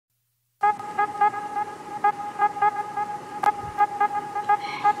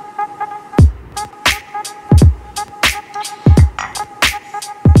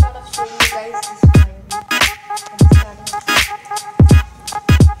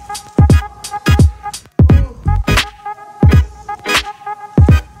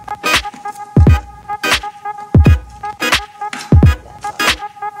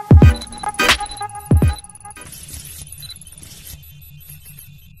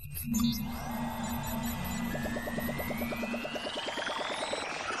Here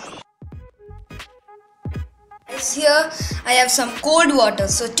I have some cold water.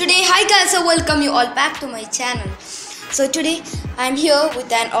 So today, hi guys, I welcome you all back to my channel. So today I'm here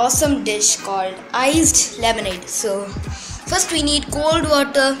with an awesome dish called iced lemonade. So first we need cold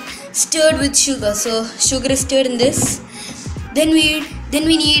water stirred with sugar. So sugar is stirred in this. Then we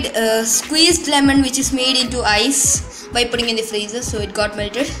need a squeezed lemon which is made into ice by putting in the freezer, so it got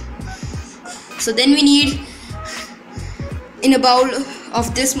melted. So then we need, in a bowl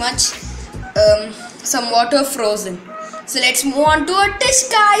of this much, some water frozen. So let's move on to our dish,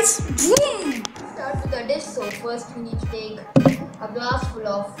 guys. Boom! Start with the dish. So first we need to take a glass full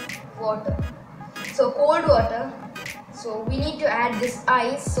of water. So cold water. So we need to add this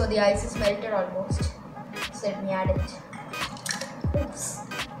ice. So the ice is melted almost. So let me add it. Oops.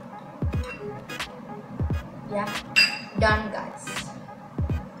 Yeah, done, guys.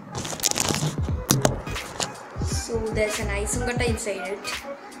 So there's an isingata inside it.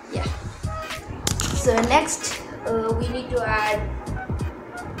 Yeah. So next we need to add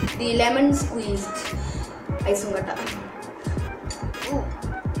the lemon squeezed isingata. Oh,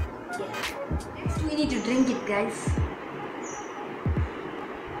 yeah. Next we need to drink it, guys.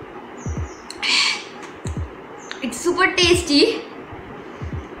 It's super tasty.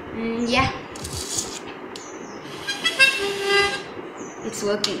 Yeah. It's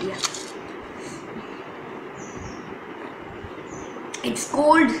working, yeah. It's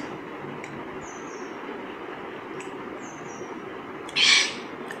cold.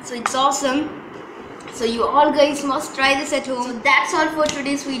 So it's awesome. So you all guys must try this at home. So that's all for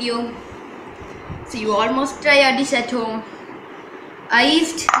today's video. So you all must try our dish at home.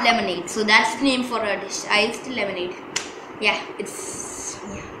 Iced lemonade. So that's the name for our dish. Iced lemonade. Yeah, it's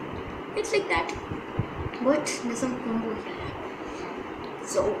like that. But there's some combo here.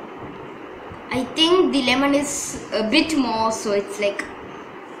 So I think the lemon is a bit more, so it's like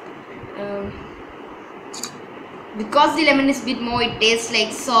because the lemon is a bit more, it tastes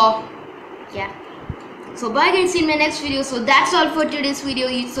like so. Yeah. So bye guys, see you in my next video. So that's all for today's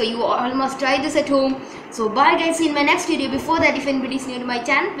video. So you all must try this at home. So bye guys, see you in my next video. Before that, if anybody is new to my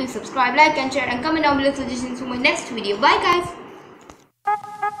channel, please subscribe, like and share and comment down below suggestions for my next video. Bye guys.